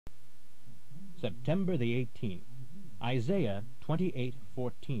September the 18th. Isaiah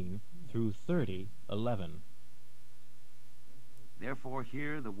 28:14 through 30:11. Therefore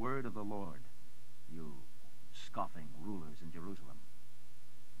hear the word of the Lord, you scoffing rulers in Jerusalem.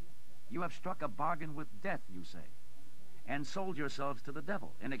 You have struck a bargain with death, you say, and sold yourselves to the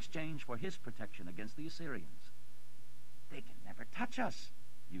devil in exchange for his protection against the Assyrians. They can never touch us,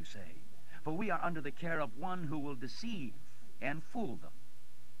 you say, for we are under the care of one who will deceive and fool them.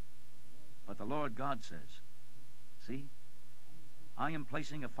 But the Lord God says, see, I am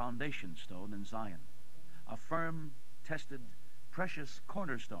placing a foundation stone in Zion, a firm, tested, precious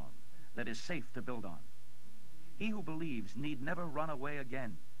cornerstone that is safe to build on. He who believes need never run away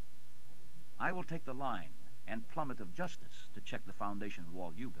again. I will take the line and plummet of justice to check the foundation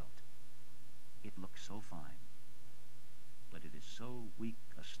wall you built. It looks so fine, but it is so weak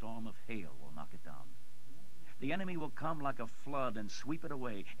a storm of hail will knock it down. The enemy will come like a flood and sweep it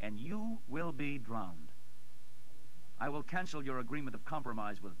away, and you will be drowned. I will cancel your agreement of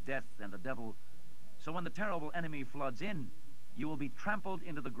compromise with death and the devil, so when the terrible enemy floods in, you will be trampled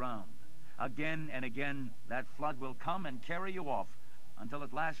into the ground. Again and again, that flood will come and carry you off, until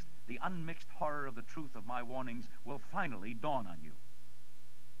at last the unmixed horror of the truth of my warnings will finally dawn on you.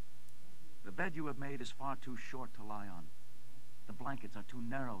 The bed you have made is far too short to lie on. The blankets are too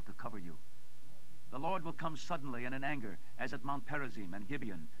narrow to cover you. The Lord will come suddenly and in anger, as at Mount Perazim and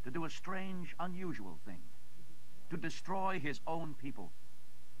Gibeon, to do a strange, unusual thing, to destroy his own people.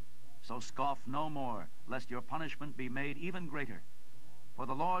 So scoff no more, lest your punishment be made even greater. For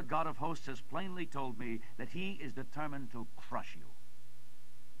the Lord God of hosts has plainly told me that he is determined to crush you.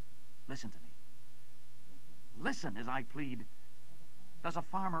 Listen to me. Listen as I plead. Does a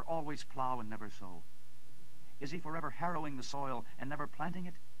farmer always plow and never sow? Is he forever harrowing the soil and never planting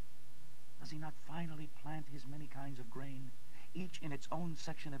it? Does he not finally plant his many kinds of grain, each in its own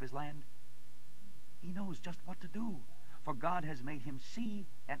section of his land? He knows just what to do, for God has made him see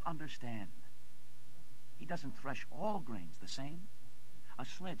and understand. He doesn't thresh all grains the same. A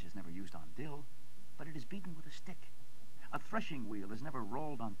sledge is never used on dill, but it is beaten with a stick. A threshing wheel is never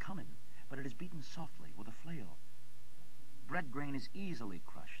rolled on cumin, but it is beaten softly with a flail. Bread grain is easily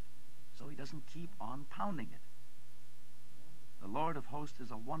crushed, so he doesn't keep on pounding it. The Lord of hosts is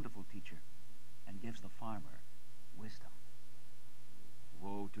a wonderful teacher and gives the farmer wisdom.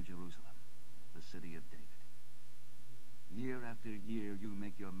 Woe to Jerusalem, the city of David. Year after year you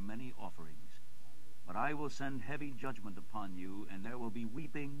make your many offerings, but I will send heavy judgment upon you, and there will be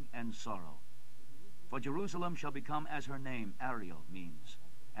weeping and sorrow. For Jerusalem shall become as her name, Ariel, means,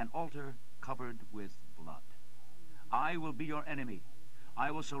 an altar covered with blood. I will be your enemy.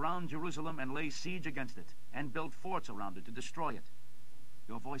 I will surround Jerusalem and lay siege against it, and build forts around it to destroy it.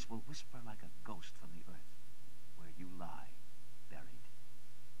 Your voice will whisper like a ghost from the earth, where you lie, buried.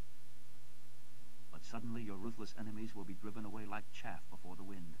 But suddenly your ruthless enemies will be driven away like chaff before the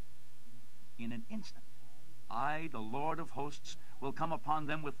wind. In an instant, I, the Lord of hosts, will come upon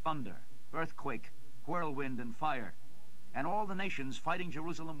them with thunder, earthquake, whirlwind, and fire, and all the nations fighting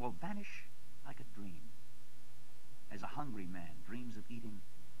Jerusalem will vanish like a dream. As a hungry man dreams of eating,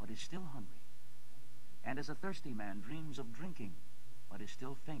 but is still hungry, and as a thirsty man dreams of drinking, but is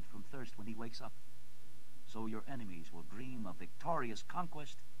still faint from thirst when he wakes up, so your enemies will dream of victorious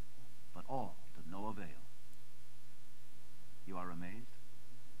conquest, but all to no avail. You are amazed?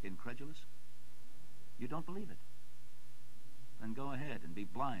 Incredulous? You don't believe it? Then go ahead and be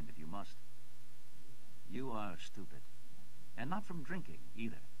blind if you must. You are stupid, and not from drinking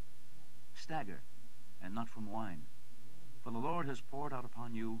either. Stagger, and not from wine. For the Lord has poured out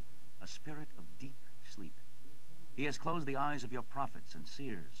upon you a spirit of deep sleep. He has closed the eyes of your prophets and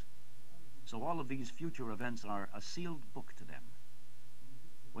seers. So all of these future events are a sealed book to them.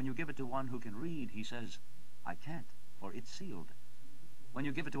 When you give it to one who can read, he says, I can't, for it's sealed. When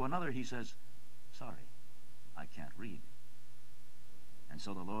you give it to another, he says, sorry, I can't read. And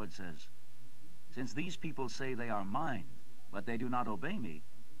so the Lord says, since these people say they are mine, but they do not obey me,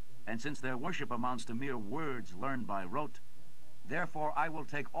 and since their worship amounts to mere words learned by rote, therefore I will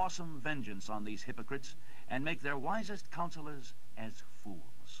take awesome vengeance on these hypocrites and make their wisest counselors as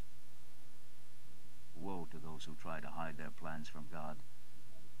fools. Woe to those who try to hide their plans from God,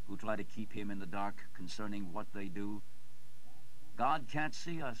 who try to keep him in the dark concerning what they do. God can't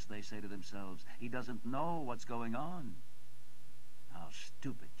see us, they say to themselves. He doesn't know what's going on. How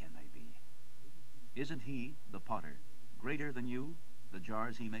stupid can they be? Isn't he, the potter, greater than you, the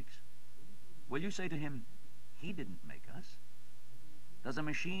jars he makes? Will you say to him, he didn't make us? Does a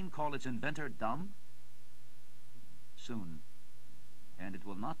machine call its inventor dumb? Soon, and it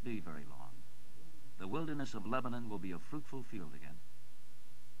will not be very long, the wilderness of Lebanon will be a fruitful field again,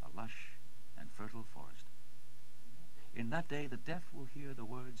 a lush and fertile that day the deaf will hear the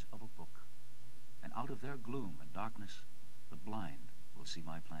words of a book, and out of their gloom and darkness the blind will see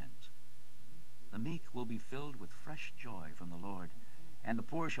my plans. The meek will be filled with fresh joy from the Lord, and the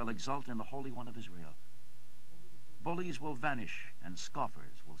poor shall exult in the Holy One of Israel. Bullies will vanish, and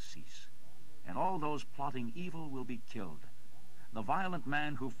scoffers will cease, and all those plotting evil will be killed. The violent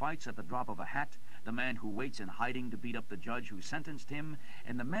man who fights at the drop of a hat, the man who waits in hiding to beat up the judge who sentenced him,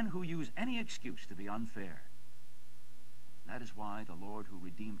 and the men who use any excuse to be unfair. That is why the Lord who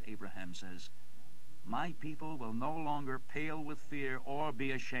redeemed Abraham says, "My people will no longer pale with fear or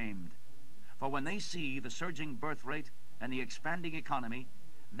be ashamed. For when they see the surging birth rate and the expanding economy,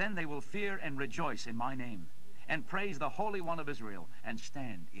 then they will fear and rejoice in my name, and praise the Holy One of Israel, and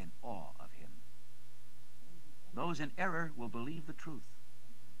stand in awe of him." Those in error will believe the truth,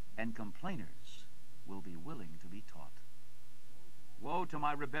 and complainers will be willing to be taught. Woe to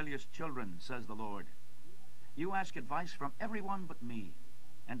my rebellious children, says the Lord. You ask advice from everyone but me,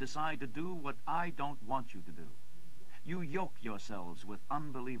 and decide to do what I don't want you to do. You yoke yourselves with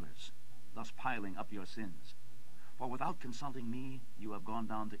unbelievers, thus piling up your sins. For without consulting me, you have gone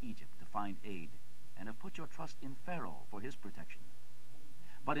down to Egypt to find aid, and have put your trust in Pharaoh for his protection.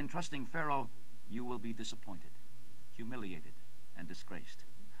 But in trusting Pharaoh, you will be disappointed, humiliated, and disgraced,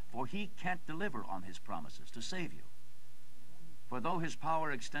 for he can't deliver on his promises to save you. For though his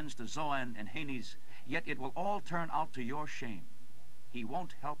power extends to Zoan and Hanes, yet it will all turn out to your shame. He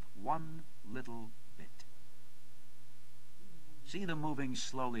won't help one little bit. See them moving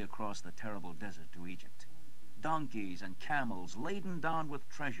slowly across the terrible desert to Egypt. Donkeys and camels laden down with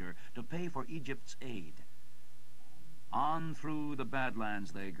treasure to pay for Egypt's aid. On through the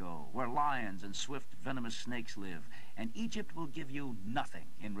Badlands they go, where lions and swift venomous snakes live, and Egypt will give you nothing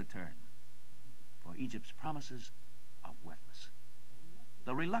in return. For Egypt's promises are worthless.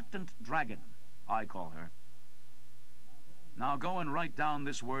 The reluctant dragon, I call her. Now go and write down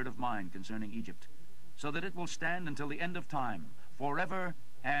this word of mine concerning Egypt, so that it will stand until the end of time, forever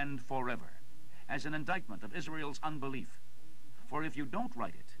and forever, as an indictment of Israel's unbelief. For if you don't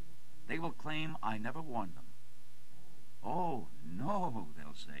write it, they will claim I never warned them. Oh, no,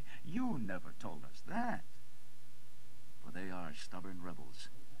 they'll say, you never told us that. For they are stubborn rebels.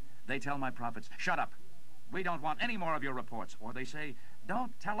 They tell my prophets, shut up. We don't want any more of your reports. Or they say,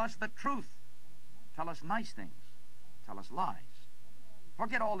 don't tell us the truth. Tell us nice things. Tell us lies.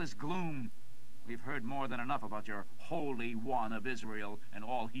 Forget all this gloom. We've heard more than enough about your Holy One of Israel and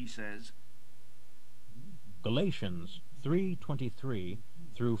all he says. Galatians 3:23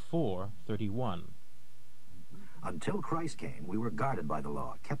 through 4:31. Until Christ came, we were guarded by the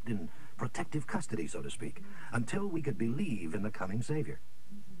law, kept in protective custody, so to speak, until we could believe in the coming Savior.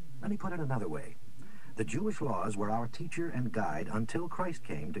 Let me put it another way. The Jewish laws were our teacher and guide until Christ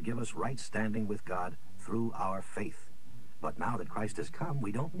came to give us right standing with God through our faith. But now that Christ has come,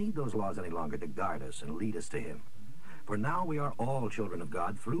 we don't need those laws any longer to guard us and lead us to him. For now we are all children of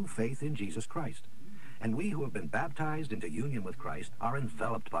God through faith in Jesus Christ. And we who have been baptized into union with Christ are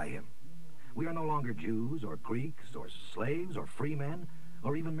enveloped by him. We are no longer Jews or Greeks or slaves or free men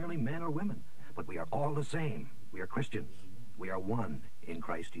or even merely men or women, but we are all the same. We are Christians. We are one in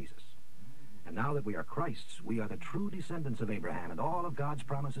Christ Jesus. And now that we are Christ's, we are the true descendants of Abraham, and all of God's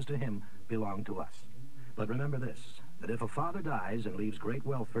promises to him belong to us. But remember this, that if a father dies and leaves great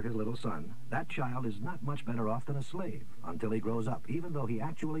wealth for his little son, that child is not much better off than a slave until he grows up, even though he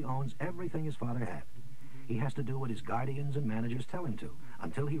actually owns everything his father had. He has to do what his guardians and managers tell him to,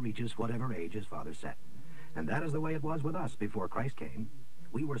 until he reaches whatever age his father set. And that is the way it was with us before Christ came.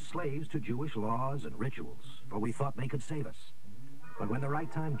 We were slaves to Jewish laws and rituals, for we thought they could save us. But when the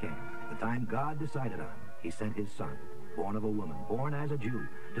right time came, the time God decided on, he sent his son, born of a woman, born as a Jew,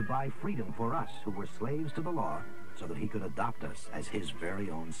 to buy freedom for us who were slaves to the law, so that he could adopt us as his very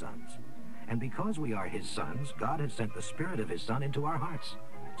own sons. And because we are his sons, God has sent the Spirit of his Son into our hearts.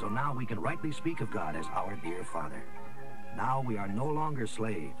 So now we can rightly speak of God as our dear Father. Now we are no longer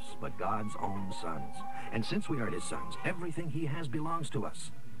slaves, but God's own sons. And since we are his sons, everything he has belongs to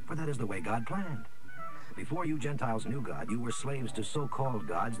us, for that is the way God planned. Before you Gentiles knew God, you were slaves to so-called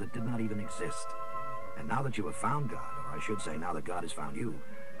gods that did not even exist. And now that you have found God, or I should say now that God has found you,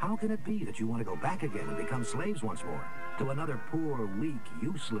 how can it be that you want to go back again and become slaves once more to another poor, weak,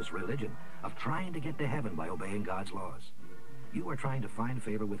 useless religion of trying to get to heaven by obeying God's laws? You are trying to find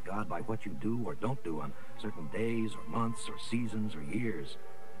favor with God by what you do or don't do on certain days or months or seasons or years.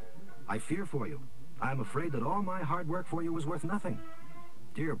 I fear for you. I am afraid that all my hard work for you was worth nothing.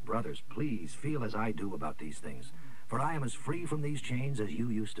 Dear brothers, please feel as I do about these things, for I am as free from these chains as you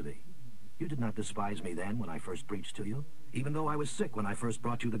used to be. You did not despise me then when I first preached to you, even though I was sick when I first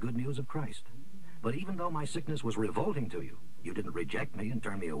brought you the good news of Christ. But even though my sickness was revolting to you, you didn't reject me and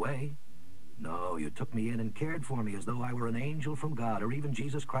turn me away. No, you took me in and cared for me as though I were an angel from God or even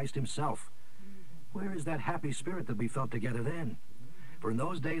Jesus Christ himself. Where is that happy spirit that we felt together then? For in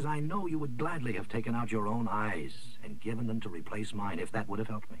those days I know you would gladly have taken out your own eyes and given them to replace mine if that would have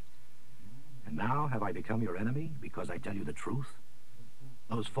helped me. And now have I become your enemy because I tell you the truth?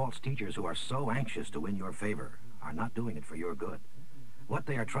 Those false teachers who are so anxious to win your favor are not doing it for your good. What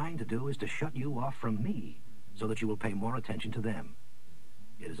they are trying to do is to shut you off from me so that you will pay more attention to them.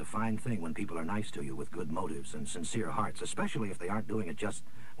 It is a fine thing when people are nice to you with good motives and sincere hearts, especially if they aren't doing it just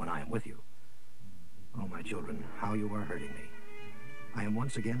when I am with you. Oh, my children, how you are hurting me. I am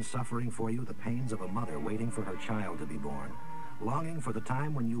once again suffering for you the pains of a mother waiting for her child to be born, longing for the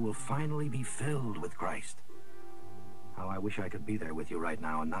time when you will finally be filled with Christ. How I wish I could be there with you right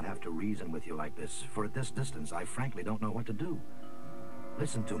now and not have to reason with you like this, for at this distance I frankly don't know what to do.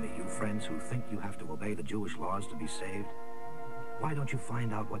 Listen to me, you friends who think you have to obey the Jewish laws to be saved. Why don't you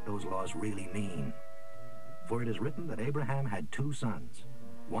find out what those laws really mean? For it is written that Abraham had 2 sons,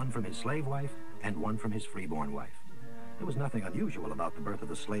 one from his slave wife and one from his freeborn wife. There was nothing unusual about the birth of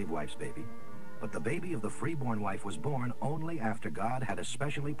the slave wife's baby, but the baby of the freeborn wife was born only after God had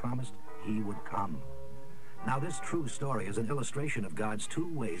especially promised he would come. Now this true story is an illustration of God's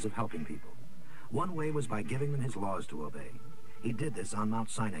 2 ways of helping people. One way was by giving them his laws to obey. He did this on Mount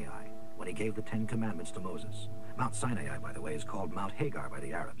Sinai, when he gave the 10 Commandments to Moses. Mount Sinai, by the way, is called Mount Hagar by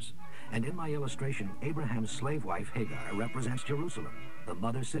the Arabs. And in my illustration, Abraham's slave wife, Hagar, represents Jerusalem, the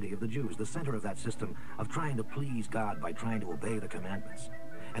mother city of the Jews, the center of that system of trying to please God by trying to obey the commandments.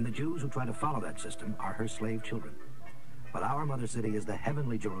 And the Jews who try to follow that system are her slave children. But our mother city is the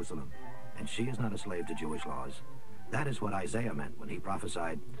heavenly Jerusalem, and she is not a slave to Jewish laws. That is what Isaiah meant when he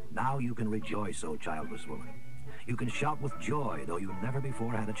prophesied, "Now you can rejoice, O childless woman. You can shout with joy, though you never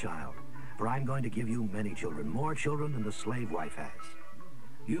before had a child. For I'm going to give you many children, more children than the slave wife has."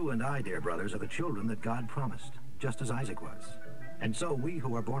 You and I, dear brothers, are the children that God promised, just as Isaac was. And so we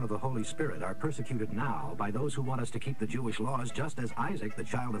who are born of the Holy Spirit are persecuted now by those who want us to keep the Jewish laws, just as Isaac, the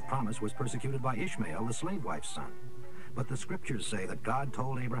child of promise, was persecuted by Ishmael, the slave wife's son. But the scriptures say that God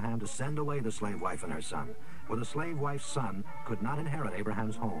told Abraham to send away the slave wife and her son, for the slave wife's son could not inherit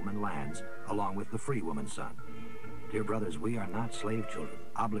Abraham's home and lands along with the free woman's son. Dear brothers, we are not slave children,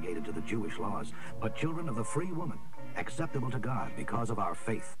 obligated to the Jewish laws, but children of the free woman, acceptable to God because of our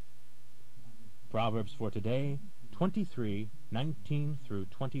faith. Proverbs for today, 23:19 through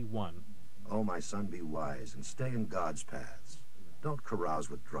 21. Oh, my son, be wise and stay in God's paths. Don't carouse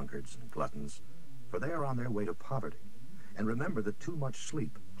with drunkards and gluttons, for they are on their way to poverty. And remember that too much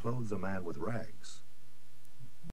sleep clothes a man with rags.